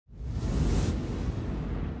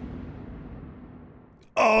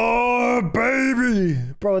Oh, baby.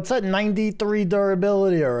 Bro, it's at 93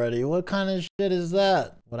 durability already. What kind of shit is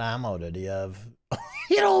that? What ammo did he have?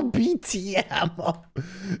 You know, BT ammo.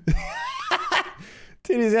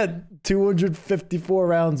 Dude, he's got 254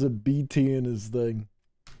 rounds of BT in his thing.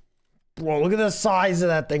 Bro, look at the size of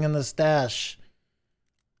that thing in the stash.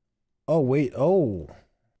 Oh, wait. Oh.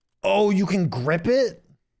 Oh, you can grip it?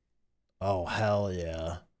 Oh, hell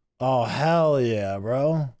yeah. Oh, hell yeah,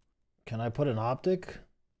 bro. Can I put an optic?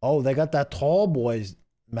 Oh, they got that tall boy's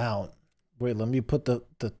mount. Wait, let me put the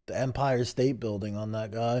Empire State Building on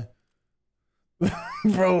that guy.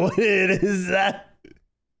 Bro, what is that?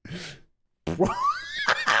 Bro,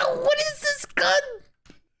 what is this gun?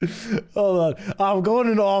 Hold on. I'm going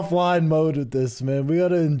in offline mode with this, man. We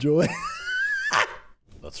gotta enjoy.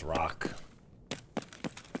 Let's rock.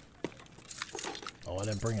 Oh, I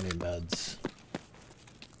didn't bring any meds.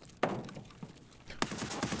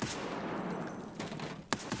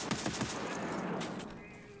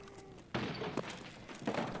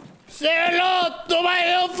 Say hello to my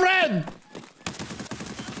little friend!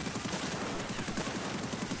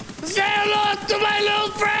 Say hello to my little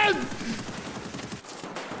friend!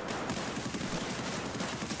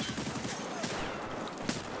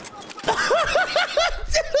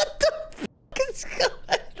 What the fuck is going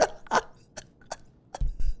on?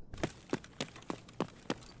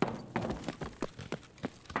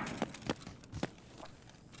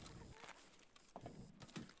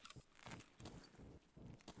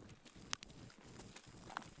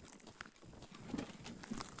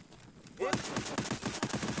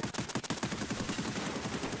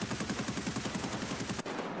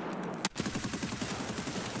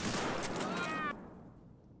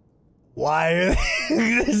 Why are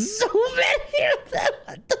there's so many of them?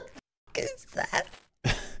 What the fuck is that?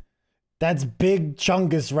 That's Big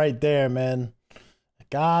Chungus right there, man.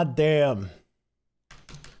 God damn.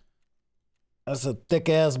 That's a thick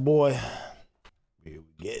ass boy. We're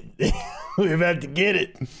getting it. We're about to get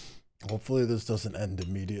it. Hopefully this doesn't end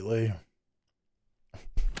immediately.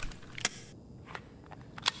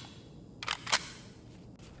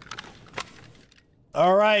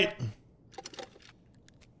 All right.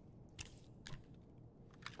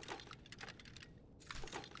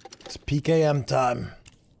 It's PKM time.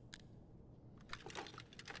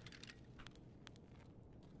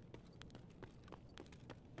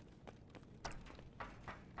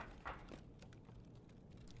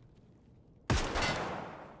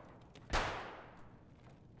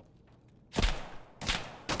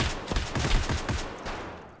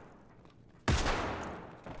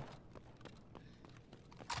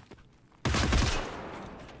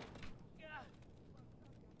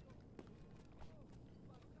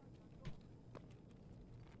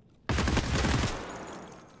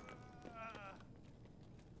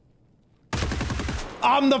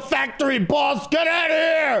 I'm the factory boss. Get out of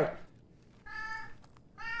here.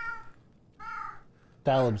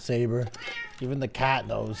 Tell him, Saber. Even the cat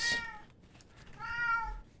knows.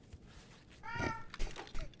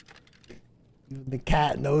 Even the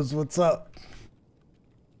cat knows what's up.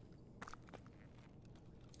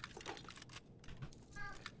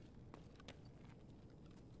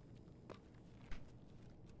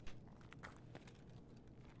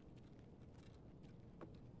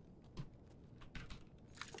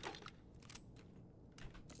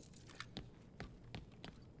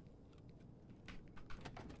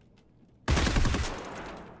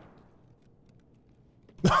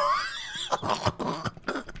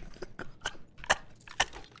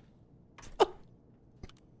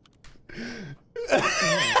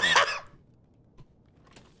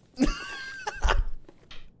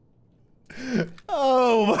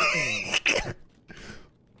 Oh my God.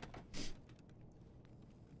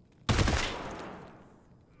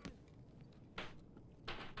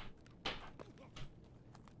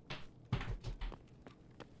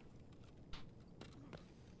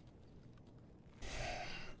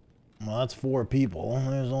 Well, that's 4 people.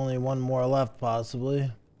 There's only one more left,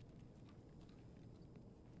 possibly.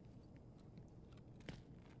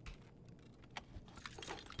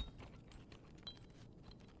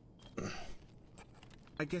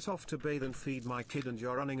 I get off to bathe and feed my kid and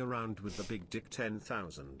you're running around with the big dick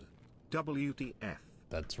 10,000. WTF.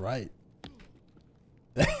 That's right.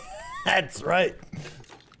 That's right.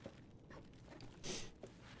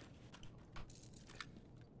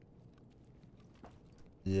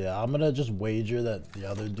 Yeah, I'm gonna just wager that the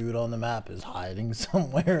other dude on the map is hiding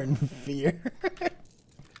somewhere in fear.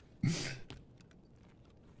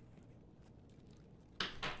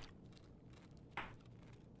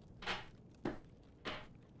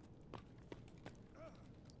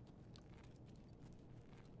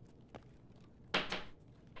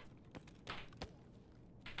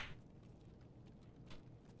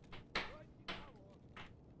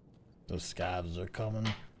 The scavs are coming.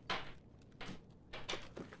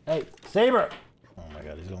 Hey, Saber! Oh my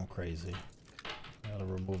god, he's going crazy. Gotta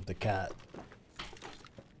remove the cat.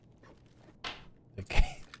 The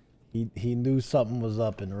cat. He knew something was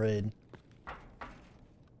up in raid.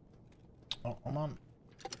 Oh, hold on.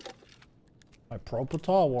 My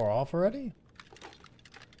Propital wore off already?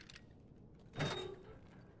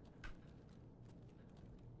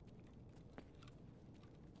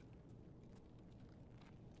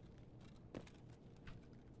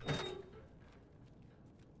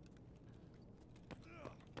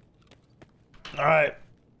 All right,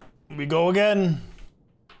 we go again.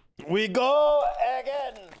 We go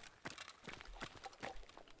again.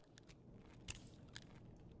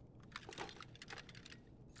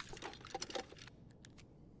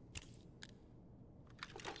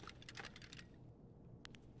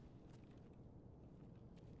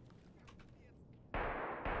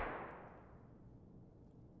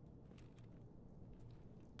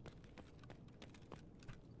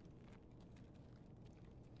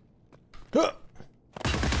 Huh.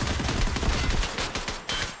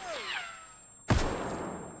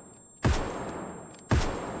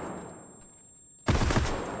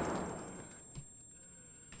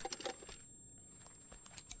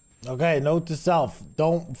 Okay, note to self: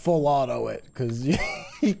 don't full auto it, cause you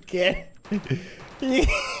can't you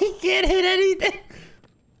can't hit anything.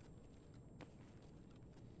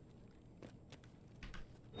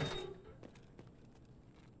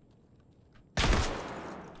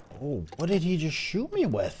 Oh, what did he just shoot me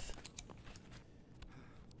with?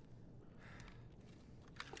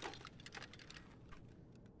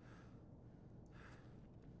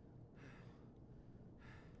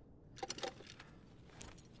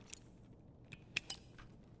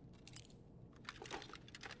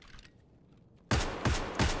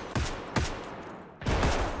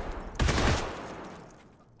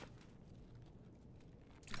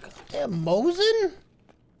 Goddamn Mosin?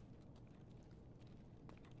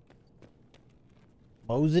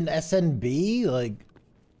 Mosin SNB? Like...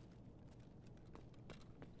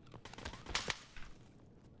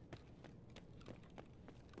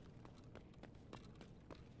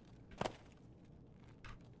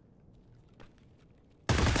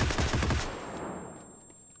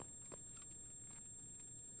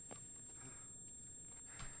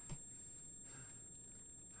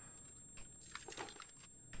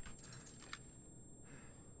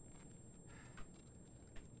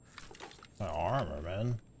 My armor,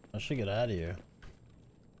 man. I should get out of here.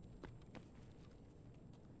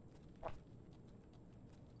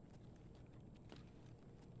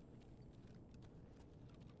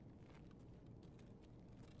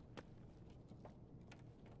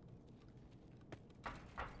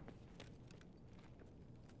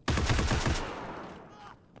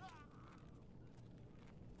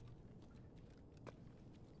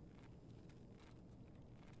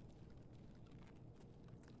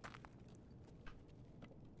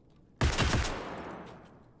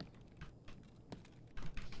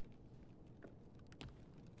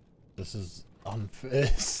 This is unfair.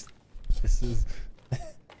 This is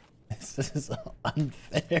this is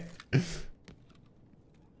unfair.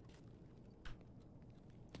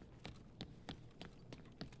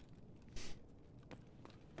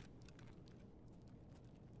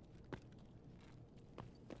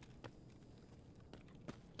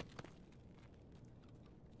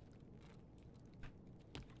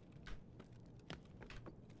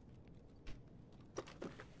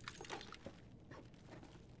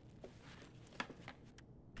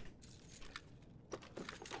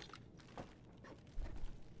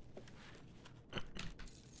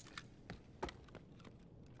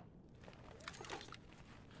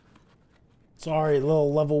 Sorry,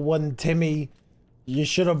 little level 1 Timmy. You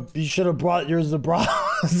should have brought your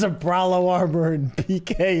Zabralo armor and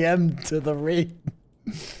PKM to the raid.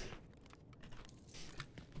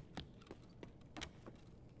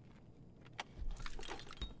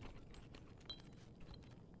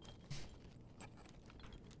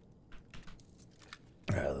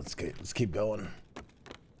 Alright, let's keep going.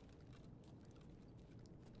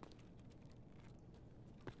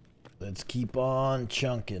 Let's keep on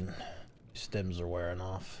chunking. Stems are wearing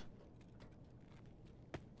off.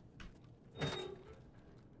 I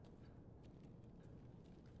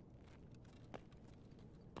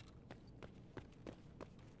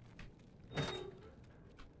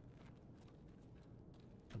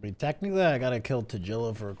mean, technically, I gotta kill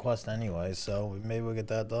Tagilla for a quest anyway, so maybe we'll get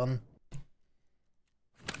that done.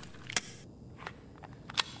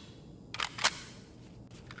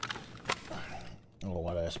 Oh,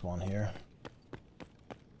 why did I spawn here?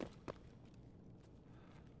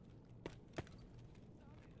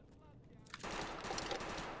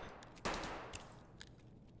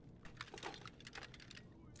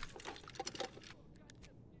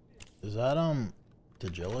 Is that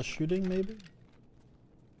Tagilla shooting maybe?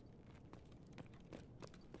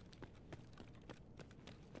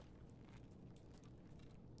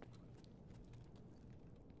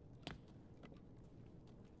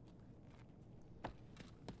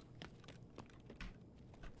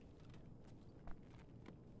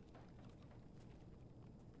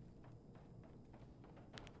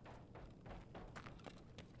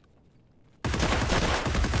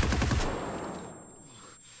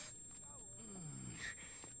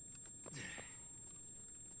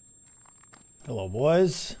 Hello,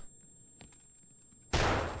 boys.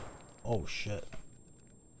 Oh, shit.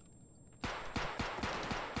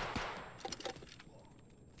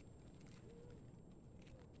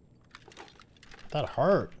 That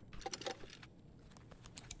hurt.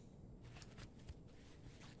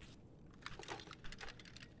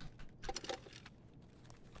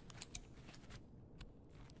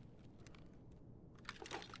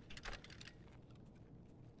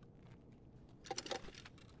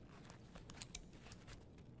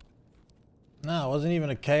 No, it wasn't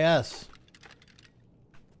even a KS.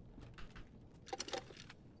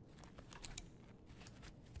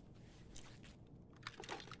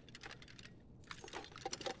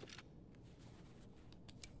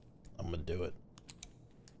 I'm gonna do it.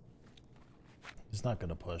 He's not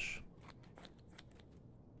gonna push.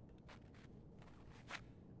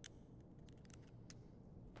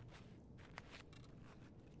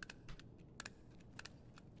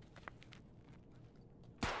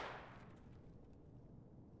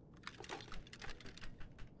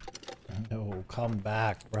 No, come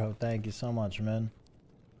back, bro. Thank you so much, man.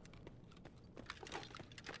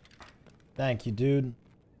 Thank you, dude.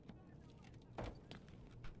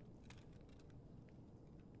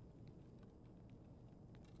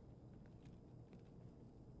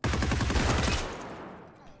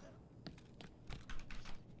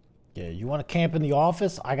 Yeah, you want to camp in the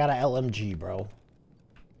office? I got an LMG, bro.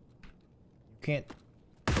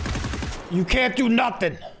 You can't do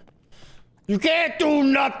nothing. You can't do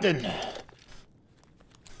nothing.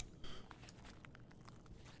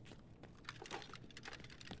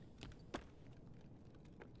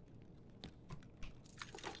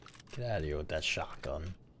 Get out of here with that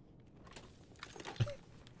shotgun.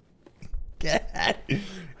 Get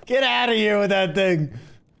out of here with that thing.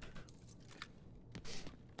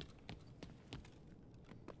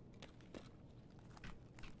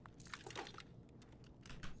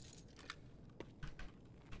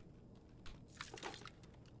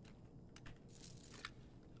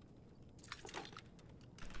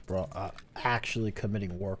 Bro, actually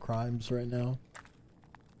committing war crimes right now.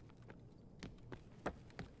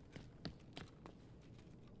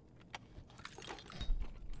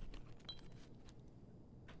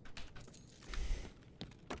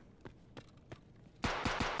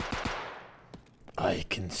 I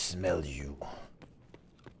can smell you.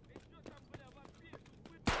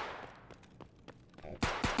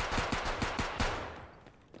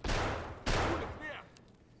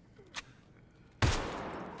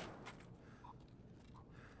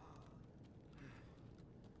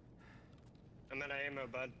 I'm out of ammo,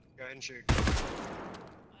 bud. Go ahead and shoot.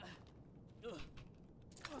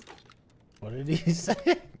 What did he say?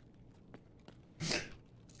 I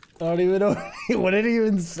don't even know. What did he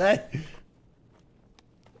even say?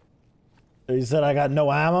 He said I got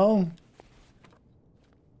no ammo.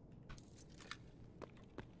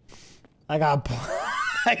 I got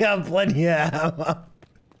plenty of ammo.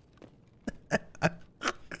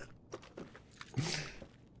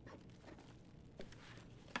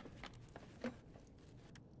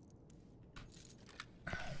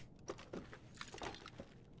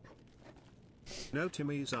 No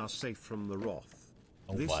Timmies are safe from the Wrath.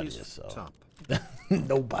 Nobody This is top.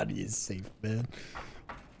 Nobody is safe, man.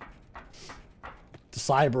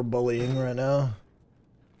 Cyberbullying right now.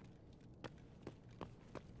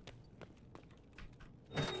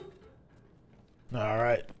 All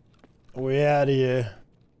right, we out of here.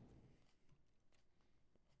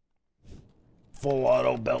 Full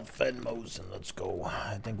auto belt fed Mosin. Let's go.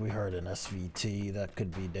 I think we heard an SVT. That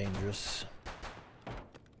could be dangerous.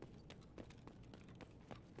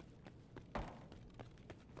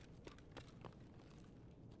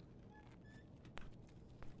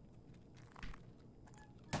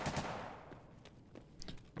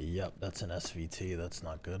 Yep, that's an SVT. That's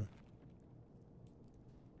not good.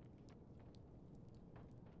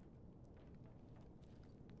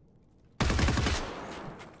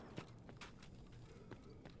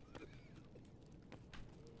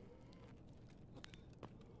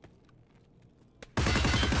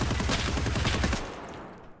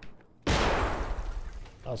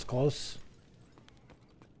 That was close.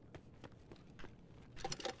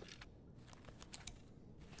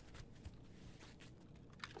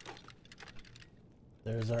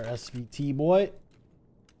 There's our SVT boy.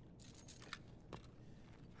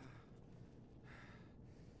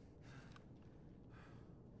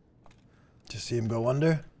 Just see him go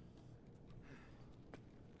under.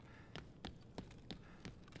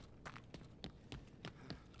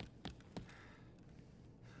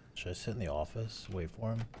 Should I sit in the office? Wait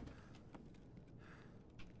for him?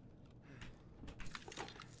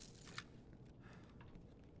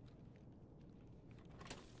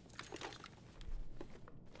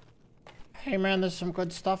 Hey man, there's some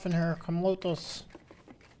good stuff in here. Come loot us.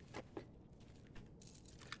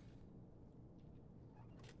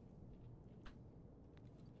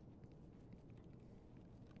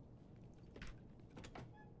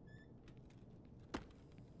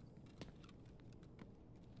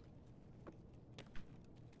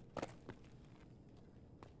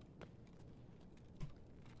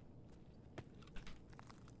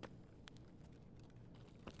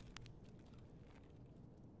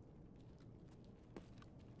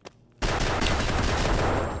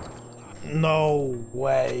 No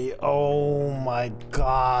way. Oh my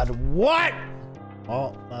god. What?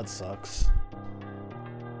 Oh, that sucks.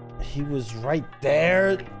 He was right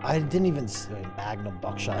there. I didn't even see Magnum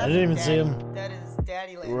buckshot. I didn't even see him. That is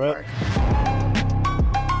daddy landmark.